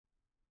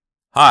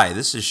Hi,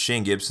 this is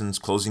Shane Gibson's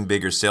Closing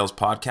Bigger Sales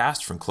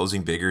Podcast from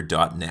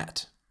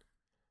closingbigger.net.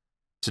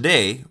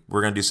 Today,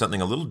 we're going to do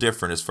something a little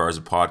different as far as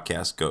a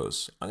podcast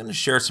goes. I'm going to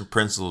share some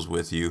principles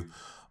with you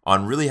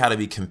on really how to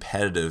be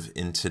competitive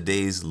in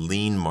today's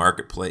lean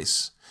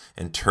marketplace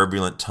and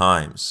turbulent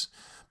times.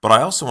 But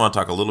I also want to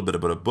talk a little bit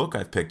about a book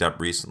I've picked up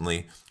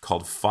recently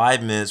called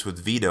 5 Minutes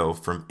with VITO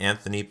from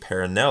Anthony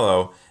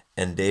Perinello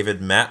and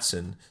David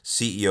Matson,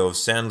 CEO of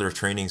Sandler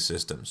Training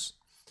Systems.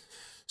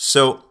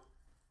 So,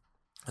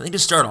 I think to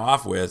start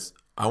off with,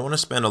 I want to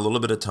spend a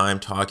little bit of time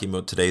talking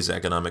about today's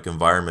economic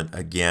environment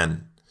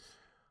again.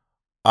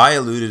 I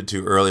alluded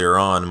to earlier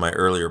on in my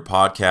earlier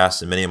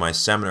podcasts and many of my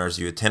seminars,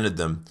 you attended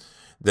them,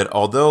 that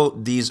although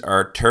these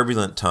are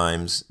turbulent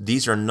times,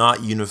 these are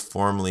not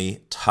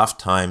uniformly tough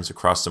times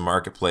across the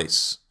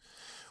marketplace.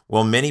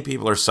 While many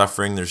people are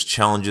suffering, there's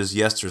challenges.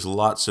 Yes, there's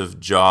lots of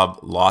job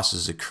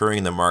losses occurring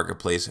in the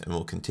marketplace and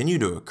will continue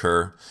to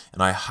occur.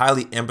 And I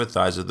highly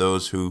empathize with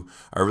those who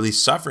are really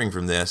suffering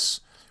from this.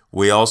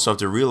 We also have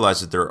to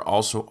realize that there are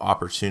also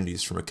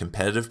opportunities from a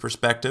competitive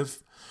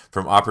perspective,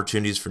 from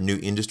opportunities for new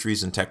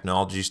industries and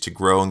technologies to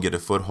grow and get a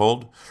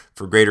foothold,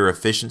 for greater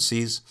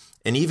efficiencies,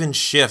 and even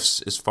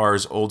shifts as far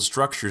as old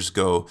structures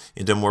go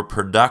into more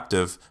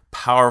productive,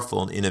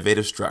 powerful, and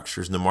innovative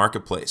structures in the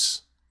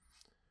marketplace.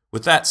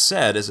 With that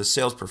said, as a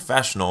sales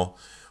professional,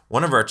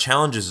 one of our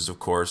challenges, of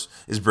course,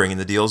 is bringing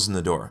the deals in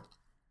the door.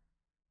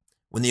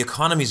 When the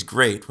economy's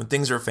great, when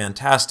things are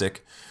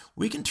fantastic,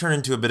 we can turn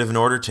into a bit of an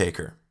order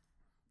taker.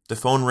 The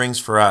phone rings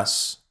for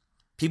us.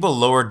 People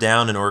lower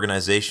down in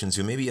organizations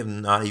who maybe have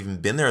not even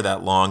been there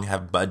that long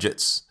have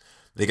budgets.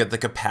 They get the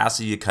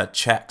capacity to cut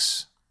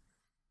checks.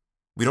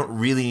 We don't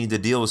really need to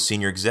deal with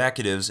senior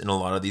executives in a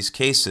lot of these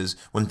cases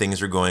when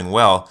things are going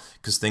well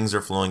because things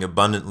are flowing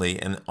abundantly.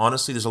 And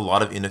honestly, there's a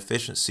lot of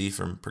inefficiency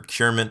from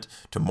procurement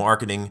to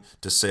marketing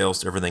to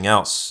sales to everything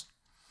else.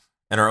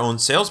 In our own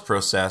sales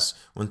process,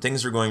 when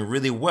things are going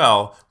really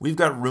well, we've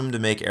got room to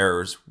make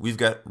errors. We've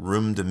got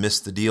room to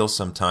miss the deal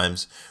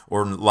sometimes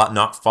or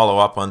not follow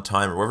up on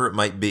time or whatever it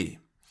might be.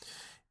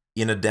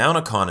 In a down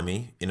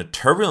economy, in a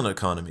turbulent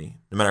economy,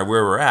 no matter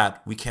where we're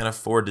at, we can't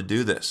afford to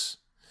do this.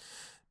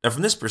 Now,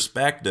 from this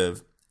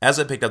perspective, as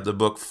I picked up the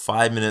book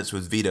 5 Minutes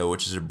with VITO,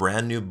 which is a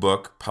brand new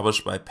book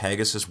published by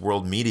Pegasus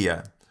World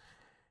Media,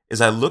 as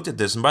I looked at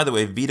this, and by the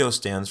way, VITO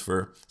stands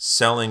for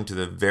Selling to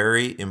the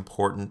Very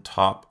Important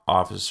Top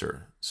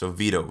Officer. So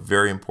VITO,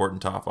 Very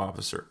Important Top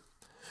Officer.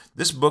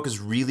 This book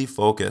is really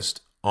focused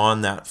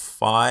on that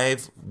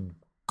 5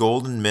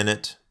 golden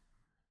minute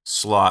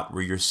slot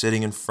where you're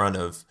sitting in front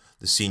of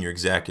the senior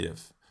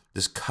executive,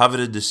 this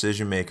coveted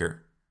decision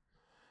maker.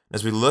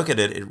 As we look at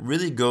it, it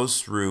really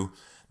goes through,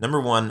 number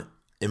one,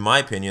 in my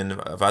opinion,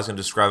 if I was going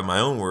to describe it in my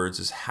own words,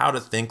 is how to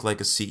think like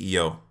a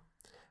CEO.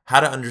 How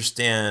to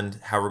understand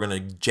how we're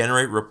going to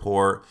generate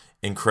rapport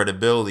and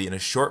credibility in a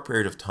short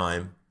period of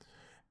time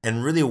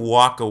and really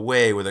walk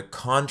away with a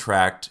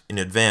contract in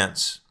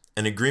advance,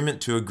 an agreement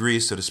to agree,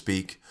 so to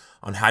speak,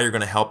 on how you're going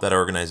to help that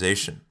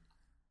organization.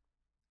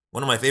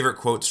 One of my favorite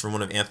quotes from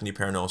one of Anthony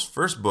Perinello's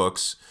first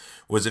books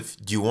was,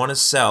 do you want to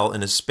sell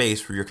in a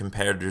space where your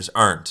competitors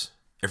aren't?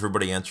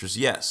 Everybody answers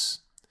yes.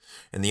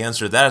 And the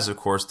answer to that is, of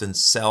course, then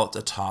sell at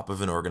the top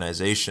of an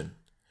organization.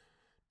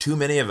 Too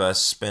many of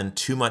us spend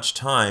too much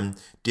time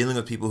dealing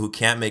with people who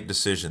can't make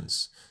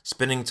decisions,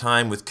 spending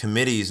time with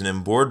committees and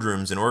in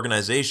boardrooms and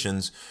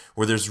organizations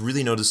where there's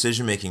really no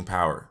decision-making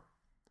power.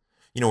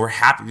 We're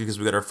happy because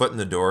we got our foot in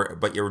the door,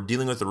 but you're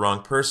dealing with the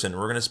wrong person.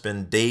 We're going to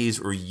spend days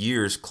or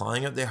years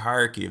climbing up the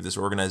hierarchy of this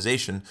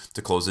organization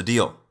to close a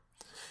deal.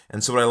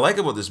 And so what I like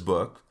about this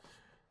book,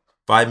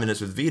 5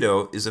 Minutes with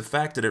VITO, is the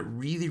fact that it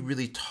really,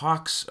 really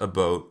talks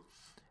about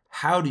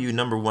how do you,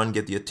 number one,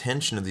 get the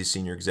attention of these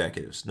senior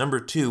executives? Number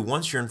two,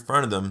 once you're in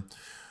front of them,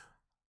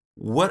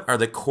 what are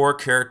the core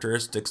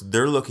characteristics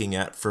they're looking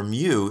at from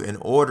you in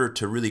order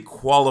to really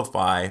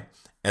qualify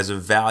as a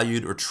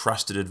valued or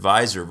trusted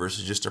advisor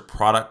versus just a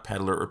product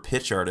peddler or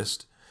pitch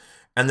artist?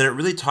 And then it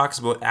really talks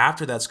about,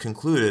 after that's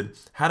concluded,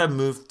 how to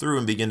move through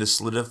and begin to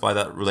solidify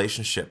that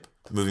relationship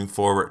moving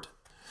forward.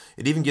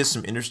 It even gives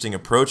some interesting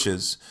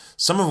approaches,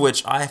 some of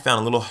which I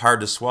found a little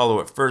hard to swallow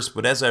at first,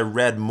 but as I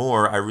read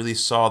more, I really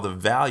saw the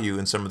value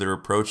in some of their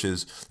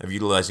approaches of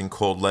utilizing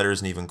cold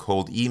letters and even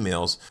cold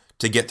emails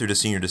to get through to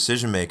senior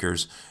decision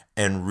makers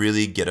and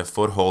really get a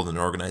foothold in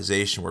an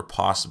organization where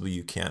possibly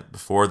you can't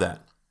before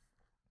that.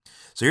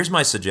 So here's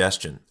my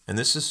suggestion, and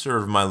this is sort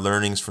of my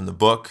learnings from the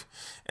book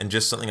and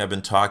just something I've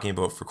been talking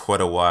about for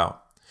quite a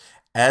while.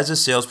 As a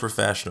sales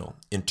professional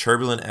in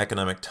turbulent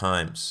economic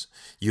times,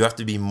 you have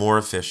to be more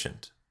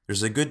efficient.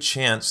 There's a good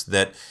chance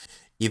that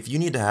if you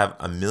need to have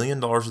 $1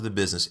 million of the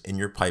business in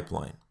your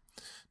pipeline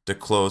to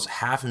close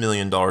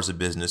 $500,000 of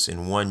business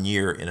in 1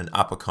 year in an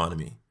up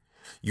economy,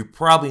 you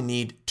probably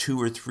need $2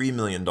 or $3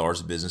 million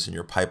of business in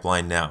your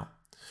pipeline now.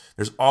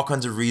 There's all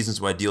kinds of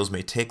reasons why deals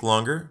may take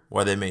longer,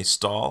 why they may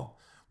stall,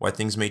 why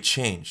things may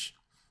change.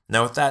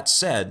 Now, with that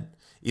said,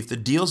 if the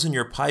deals in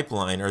your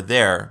pipeline are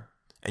there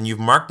and you've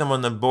marked them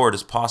on the board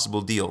as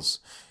possible deals,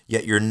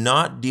 yet you're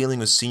not dealing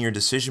with senior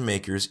decision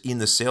makers in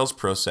the sales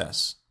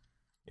process,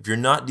 if you're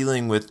not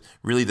dealing with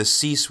really the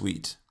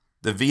C-suite,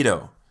 the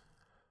VITO,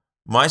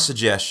 my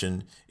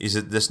suggestion is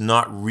that this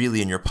not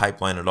really in your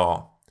pipeline at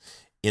all.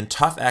 In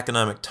tough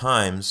economic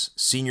times,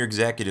 senior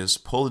executives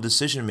pull the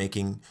decision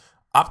making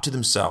up to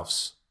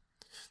themselves.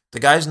 The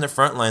guys in the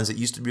front lines that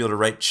used to be able to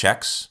write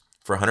checks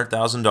for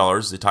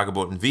 $100,000 they talk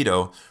about in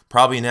VITO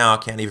probably now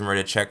can't even write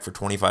a check for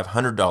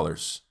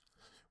 $2,500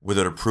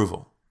 without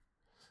approval.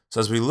 So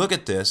as we look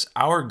at this,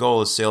 our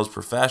goal as sales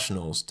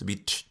professionals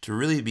to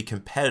really be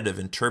competitive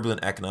in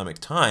turbulent economic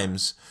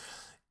times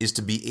is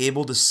to be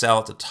able to sell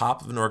at the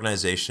top of an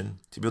organization,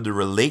 to be able to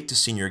relate to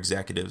senior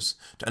executives,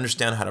 to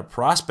understand how to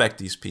prospect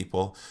these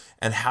people,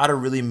 and how to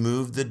really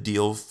move the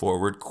deal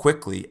forward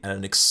quickly at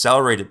an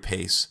accelerated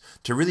pace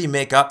to really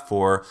make up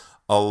for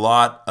a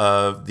lot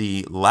of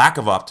the lack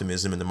of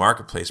optimism in the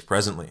marketplace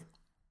presently.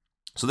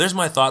 So there's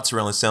my thoughts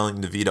around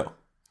selling the VITO.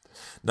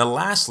 Now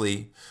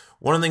lastly,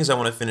 one of the things I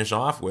want to finish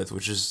off with,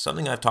 which is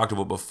something I've talked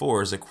about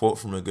before, is a quote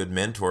from a good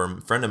mentor,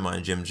 a friend of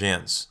mine, Jim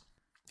Jantz.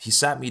 He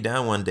sat me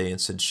down one day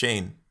and said,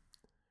 Shane,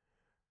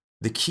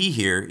 the key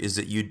here is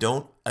that you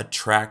don't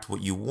attract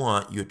what you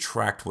want, you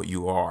attract what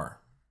you are.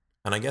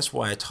 And I guess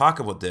why I talk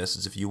about this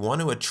is if you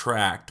want to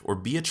attract or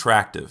be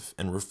attractive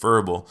and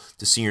referable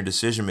to senior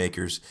decision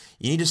makers,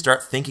 you need to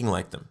start thinking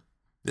like them.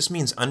 This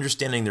means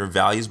understanding their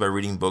values by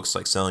reading books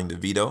like Selling the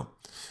VITO.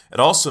 It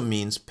also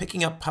means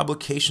picking up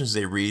publications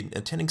they read,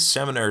 attending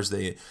seminars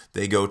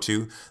they go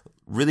to,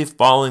 really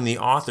following the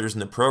authors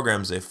and the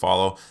programs they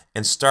follow,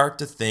 and start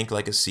to think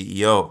like a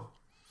CEO.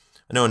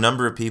 I know a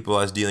number of people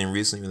I was dealing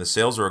recently with a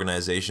sales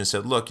organization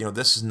said, look,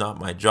 this is not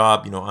my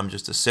job. I'm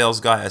just a sales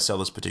guy. I sell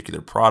this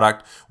particular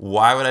product.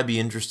 Why would I be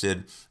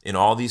interested in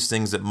all these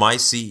things that my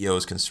CEO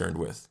is concerned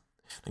with?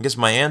 I guess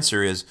my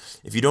answer is,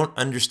 if you don't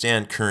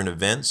understand current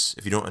events,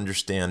 if you don't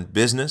understand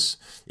business,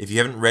 if you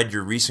haven't read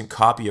your recent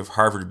copy of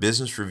Harvard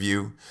Business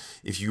Review,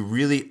 if you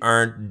really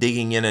aren't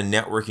digging in and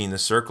networking the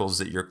circles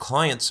that your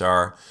clients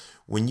are,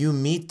 when you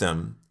meet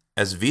them,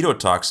 as VITO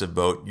talks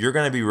about, you're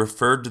going to be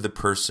referred to the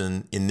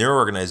person in their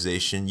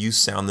organization you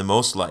sound the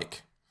most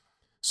like.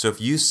 So if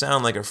you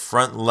sound like a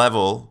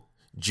front-level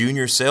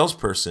junior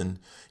salesperson,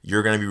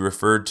 you're going to be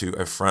referred to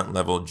a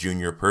front-level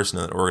junior person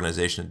in that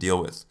organization to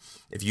deal with.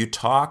 If you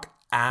talk,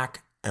 act,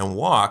 and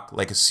walk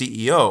like a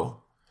CEO,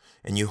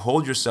 and you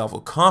hold yourself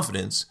with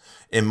confidence,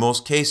 in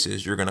most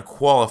cases, you're going to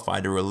qualify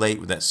to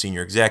relate with that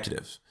senior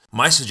executive.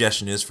 My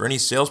suggestion is for any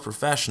sales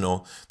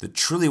professional that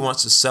truly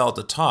wants to sell at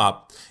the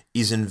top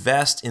is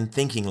invest in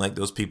thinking like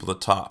those people at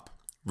the top.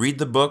 Read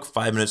the book,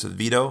 5 Minutes with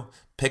VITO,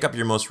 pick up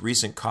your most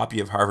recent copy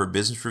of Harvard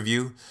Business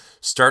Review,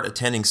 start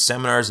attending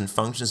seminars and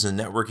functions and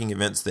networking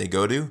events they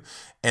go to,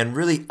 and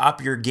really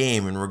up your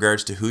game in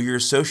regards to who you're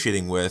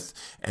associating with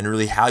and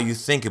really how you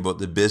think about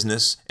the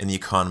business and the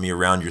economy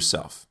around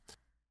yourself.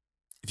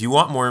 If you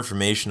want more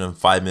information on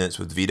 5 Minutes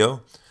with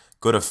VITO,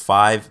 go to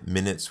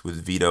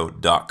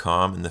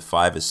 5minuteswithvito.com, and the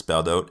 5 is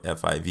spelled out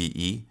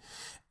F-I-V-E,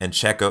 and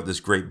check out this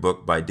great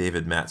book by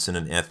David Mattson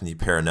and Anthony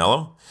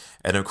Parinello.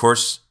 And of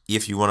course,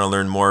 if you want to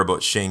learn more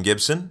about Shane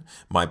Gibson,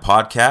 my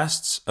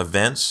podcasts,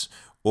 events,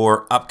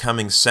 or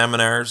upcoming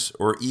seminars,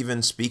 or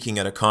even speaking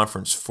at a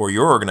conference for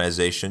your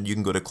organization, you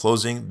can go to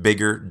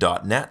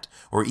closingbigger.net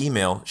or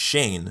email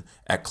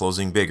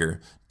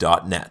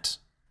shane@closingbigger.net.